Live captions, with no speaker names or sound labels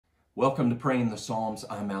Welcome to Praying the Psalms.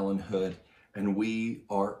 I'm Alan Hood, and we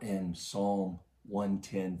are in Psalm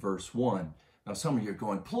 110, verse 1. Now, some of you are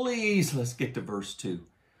going, please, let's get to verse 2.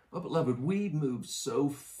 But, beloved, we move so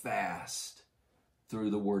fast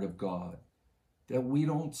through the Word of God that we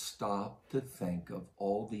don't stop to think of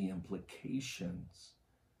all the implications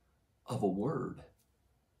of a word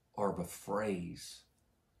or of a phrase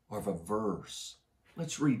or of a verse.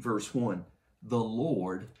 Let's read verse 1. The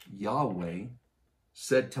Lord, Yahweh,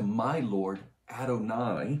 said to my Lord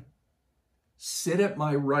Adonai, sit at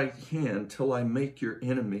my right hand till I make your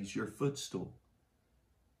enemies your footstool.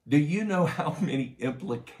 Do you know how many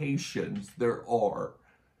implications there are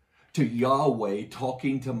to Yahweh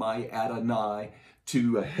talking to my Adonai,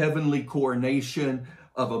 to a heavenly coronation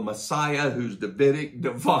of a Messiah who's Davidic,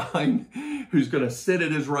 divine, who's going to sit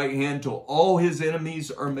at his right hand till all his enemies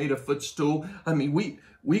are made a footstool? I mean,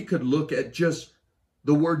 we could look at just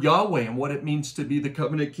the word Yahweh and what it means to be the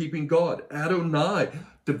covenant-keeping God. Adonai,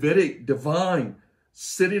 Davidic, divine,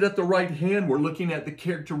 sitting at the right hand. We're looking at the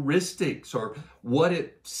characteristics or what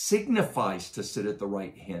it signifies to sit at the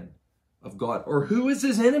right hand of God. Or who is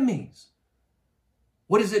his enemies?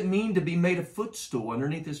 What does it mean to be made a footstool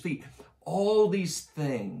underneath his feet? All these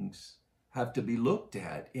things have to be looked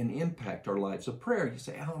at and impact our lives of prayer. You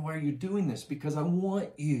say, Alan, why are you doing this? Because I want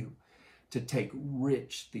you to take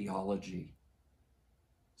rich theology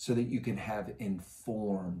so that you can have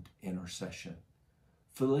informed intercession.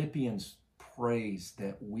 Philippians prays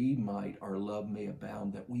that we might, our love may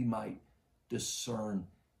abound, that we might discern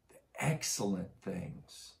the excellent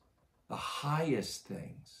things, the highest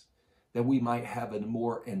things, that we might have a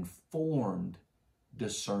more informed,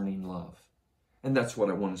 discerning love. And that's what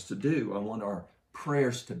I want us to do. I want our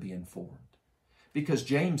prayers to be informed. Because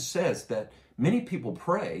James says that many people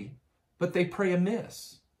pray, but they pray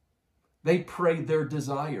amiss. They pray their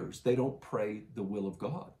desires. They don't pray the will of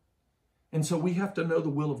God. And so we have to know the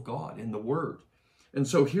will of God in the Word. And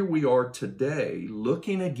so here we are today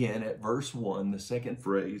looking again at verse 1, the second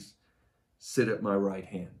phrase, sit at my right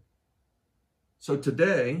hand. So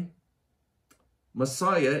today,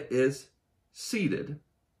 Messiah is seated,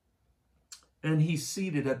 and he's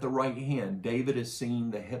seated at the right hand. David is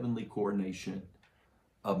seeing the heavenly coronation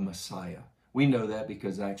of Messiah. We know that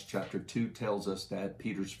because Acts chapter 2 tells us that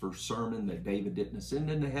Peter's first sermon, that David didn't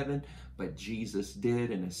ascend into heaven, but Jesus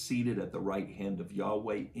did and is seated at the right hand of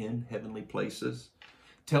Yahweh in heavenly places.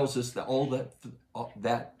 Tells us that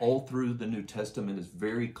all through the New Testament is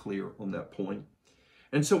very clear on that point.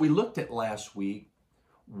 And so we looked at last week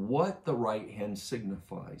what the right hand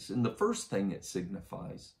signifies. And the first thing it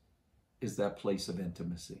signifies is that place of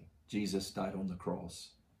intimacy. Jesus died on the cross,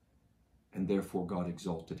 and therefore God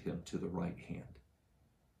exalted him to the right hand.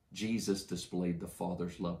 Jesus displayed the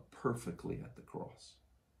Father's love perfectly at the cross.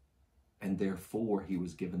 And therefore he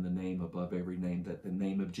was given the name above every name, that the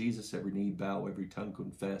name of Jesus, every knee bow, every tongue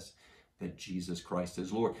confess that Jesus Christ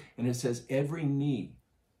is Lord. And it says every knee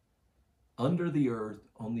under the earth,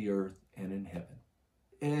 on the earth, and in heaven,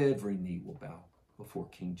 every knee will bow before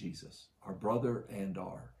King Jesus, our brother and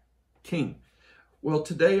our King. Well,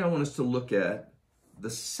 today I want us to look at the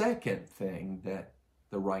second thing that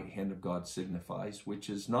the right hand of God signifies, which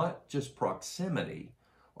is not just proximity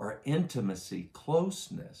or intimacy,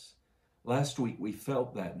 closeness. Last week we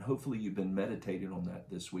felt that, and hopefully you've been meditating on that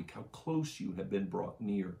this week, how close you have been brought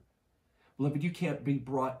near. Beloved, you can't be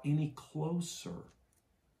brought any closer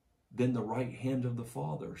than the right hand of the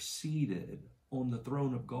Father seated on the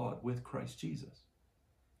throne of God with Christ Jesus.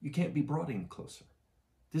 You can't be brought any closer.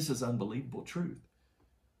 This is unbelievable truth.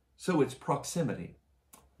 So it's proximity,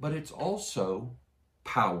 but it's also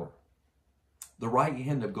power. The right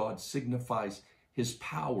hand of God signifies his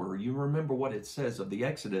power. You remember what it says of the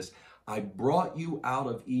Exodus. I brought you out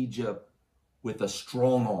of Egypt with a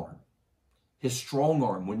strong arm. His strong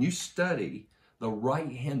arm. When you study the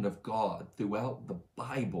right hand of God throughout the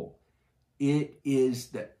Bible, it is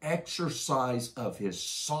the exercise of his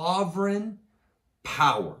sovereign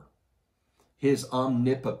power, his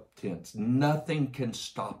omnipotence. Nothing can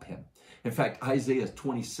stop him. In fact, Isaiah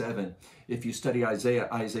 27, if you study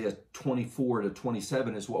Isaiah 24 to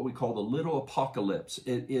 27 is what we call the little apocalypse.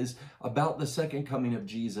 It is about the second coming of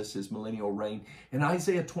Jesus, his millennial reign. In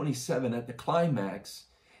Isaiah 27, at the climax,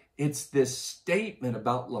 it's this statement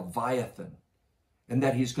about Leviathan and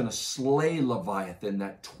that he's going to slay Leviathan,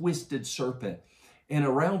 that twisted serpent. And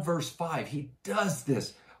around verse 5, he does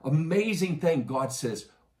this amazing thing. God says,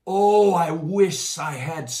 oh, I wish I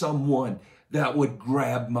had someone that would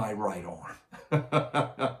grab my right arm.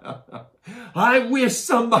 I wish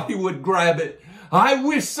somebody would grab it. I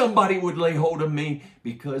wish somebody would lay hold of me,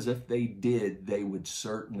 because if they did, they would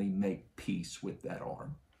certainly make peace with that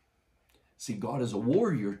arm. See, God is a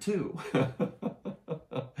warrior too.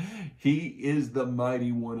 He is the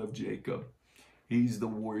mighty one of Jacob. He's the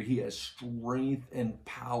warrior. He has strength and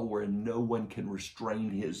power, and no one can restrain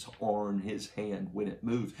his arm, his hand when it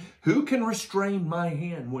moves. Who can restrain my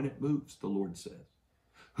hand when it moves, the Lord says.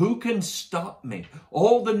 Who can stop me?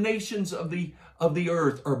 All the nations of the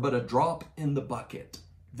earth are but a drop in the bucket.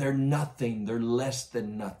 They're nothing. They're less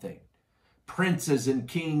than nothing. Princes and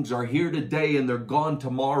kings are here today and they're gone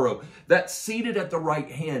tomorrow. That seated at the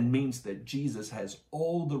right hand means that Jesus has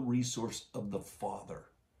all the resource of the Father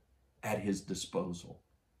at his disposal.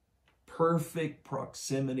 Perfect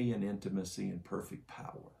proximity and intimacy and perfect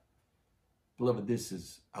power. Beloved, this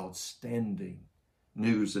is outstanding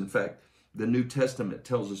news. In fact, the New Testament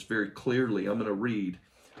tells us very clearly, I'm going to read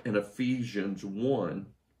in Ephesians 1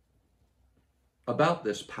 about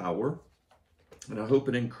this power. And I hope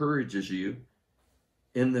it encourages you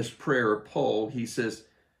in this prayer of Paul. He says,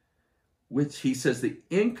 the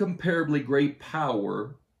incomparably great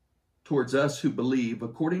power towards us who believe,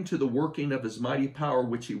 according to the working of his mighty power,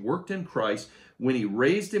 which he worked in Christ, when he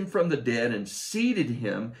raised him from the dead and seated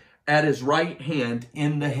him at his right hand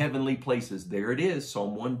in the heavenly places. There it is,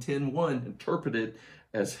 Psalm 110:1, interpreted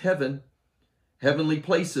as heaven, heavenly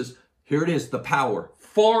places. Here it is, the power,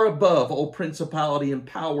 far above all principality and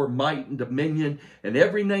power, might and dominion, and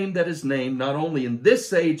every name that is named, not only in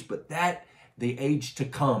this age, but that the age to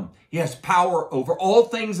come. He has power over all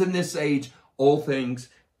things in this age, all things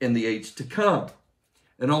in the age to come.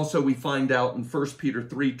 And also we find out in 1 Peter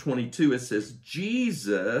 3:22, it says,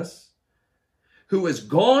 Jesus, who has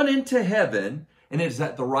gone into heaven and is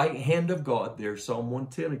at the right hand of God, there's Psalm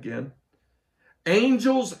 110 again,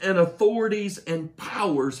 angels and authorities and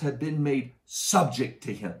powers have been made subject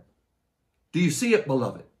to him. Do you see it,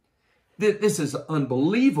 beloved? This is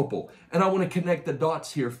unbelievable. And I want to connect the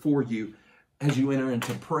dots here for you as you enter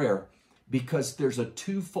into prayer, because there's a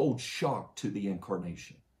twofold shock to the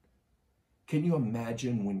incarnation. Can you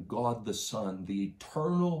imagine when God the Son, the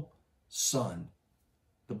eternal Son,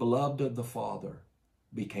 the beloved of the Father,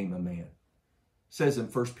 became a man? It says in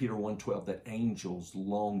 1 Peter 1:12 that angels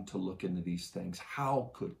long to look into these things.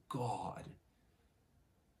 How could God,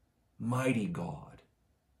 mighty God,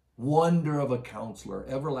 wonder of a counselor,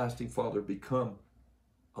 everlasting Father, become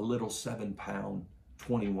a little 7-pound,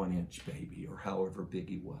 21-inch baby, or however big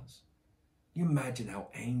he was? You imagine how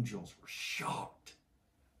angels were shocked.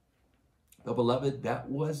 But beloved, that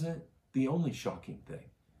wasn't the only shocking thing.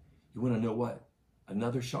 You want to know what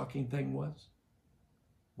another shocking thing was?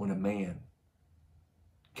 When a man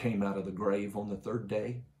came out of the grave on the third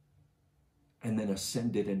day and then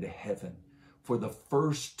ascended into heaven. For the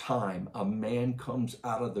first time, a man comes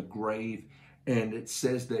out of the grave, and it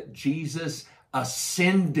says that Jesus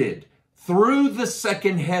ascended through the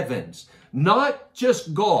second heavens, not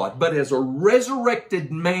just God, but as a resurrected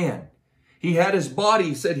man. He had his body.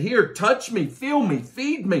 He said, here, touch me, feel me,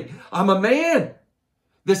 feed me. I'm a man.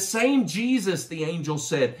 The same Jesus, the angel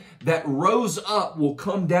said, that rose up will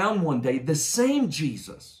come down one day. The same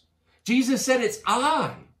Jesus. Jesus said, it's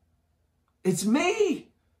I. It's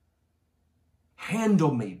me.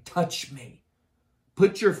 Handle me, touch me.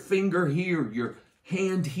 Put your finger here, your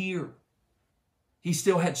hand here. He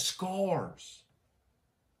still had scars.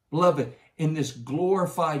 Beloved, in this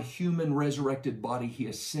glorified human resurrected body, he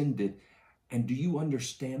ascended. And do you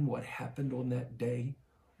understand what happened on that day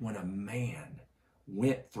when a man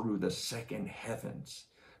went through the second heavens?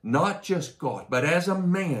 Not just God, but as a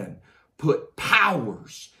man put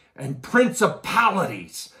powers and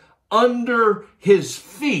principalities under his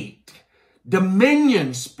feet.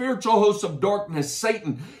 Dominion, spiritual hosts of darkness,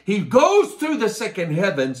 Satan. He goes through the second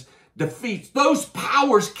heavens, defeats. Those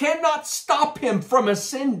powers cannot stop him from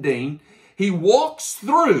ascending. He walks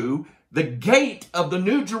through the gate of the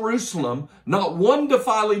New Jerusalem, not one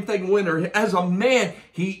defiling thing went. As a man,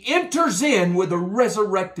 he enters in with a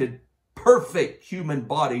resurrected, perfect human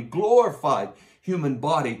body, glorified human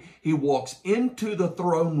body. He walks into the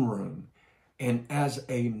throne room, and as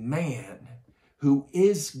a man who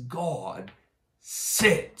is God,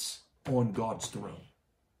 sits on God's throne.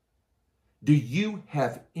 Do you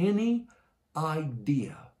have any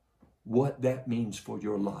idea what that means for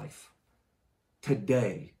your life?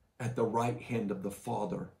 Today, at the right hand of the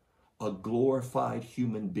Father, a glorified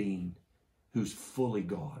human being who's fully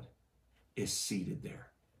God is seated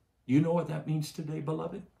there. You know what that means today,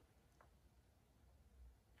 beloved?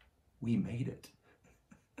 We made it.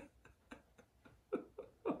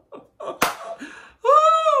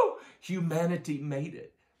 Oh, humanity made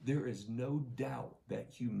it. There is no doubt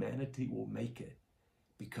that humanity will make it,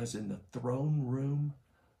 because in the throne room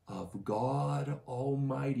of God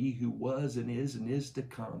Almighty, who was and is to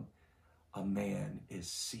come, a man is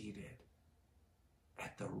seated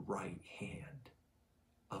at the right hand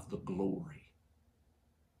of the glory.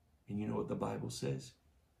 And you know what the Bible says?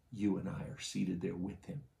 You and I are seated there with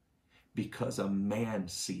him. Because a man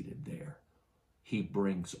seated there, he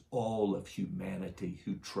brings all of humanity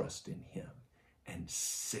who trust in him and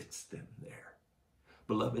sits them there.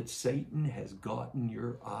 Beloved, Satan has gotten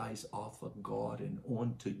your eyes off of God and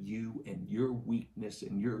onto you and your weakness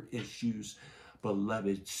and your issues.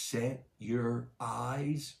 Beloved, set your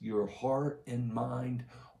eyes, your heart and mind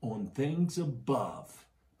on things above.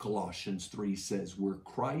 Colossians 3 says, where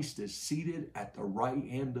Christ is seated at the right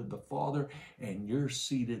hand of the Father, and you're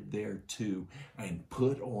seated there too. And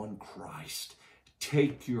put on Christ.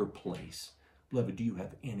 Take your place. Beloved, do you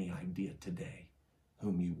have any idea today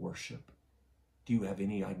whom you worship? Do you have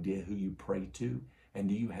any idea who you pray to? And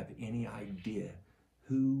do you have any idea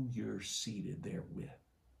who you're seated there with?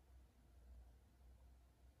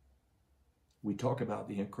 We talk about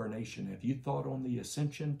the incarnation. Have you thought on the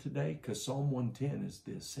ascension today? Because Psalm 110 is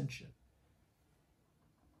the ascension,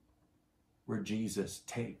 where Jesus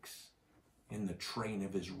takes in the train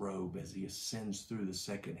of his robe as he ascends through the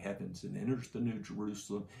second heavens and enters the New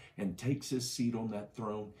Jerusalem and takes his seat on that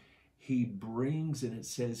throne. He brings, and it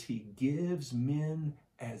says he gives men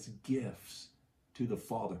as gifts to the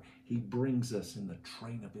Father. He brings us in the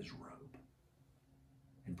train of his robe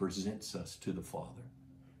and presents us to the Father.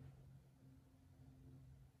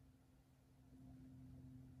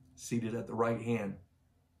 Seated at the right hand.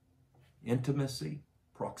 Intimacy,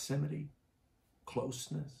 proximity,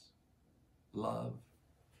 closeness, love,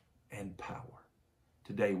 and power.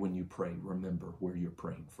 Today when you pray, remember where you're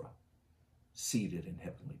praying from. Seated in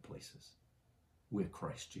heavenly places with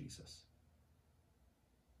Christ Jesus.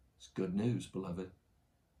 It's good news, beloved.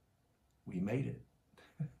 We made it.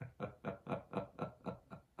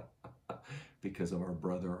 Because of our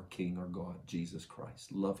brother, our King, our God, Jesus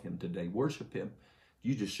Christ. Love him today. Worship him.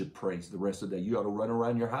 You just should praise the rest of the day. You ought to run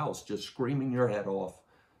around your house just screaming your head off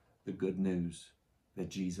the good news that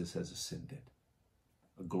Jesus has ascended.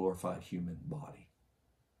 A glorified human body.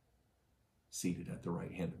 Seated at the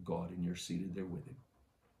right hand of God, and you're seated there with him.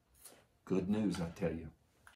 Good news, I tell you.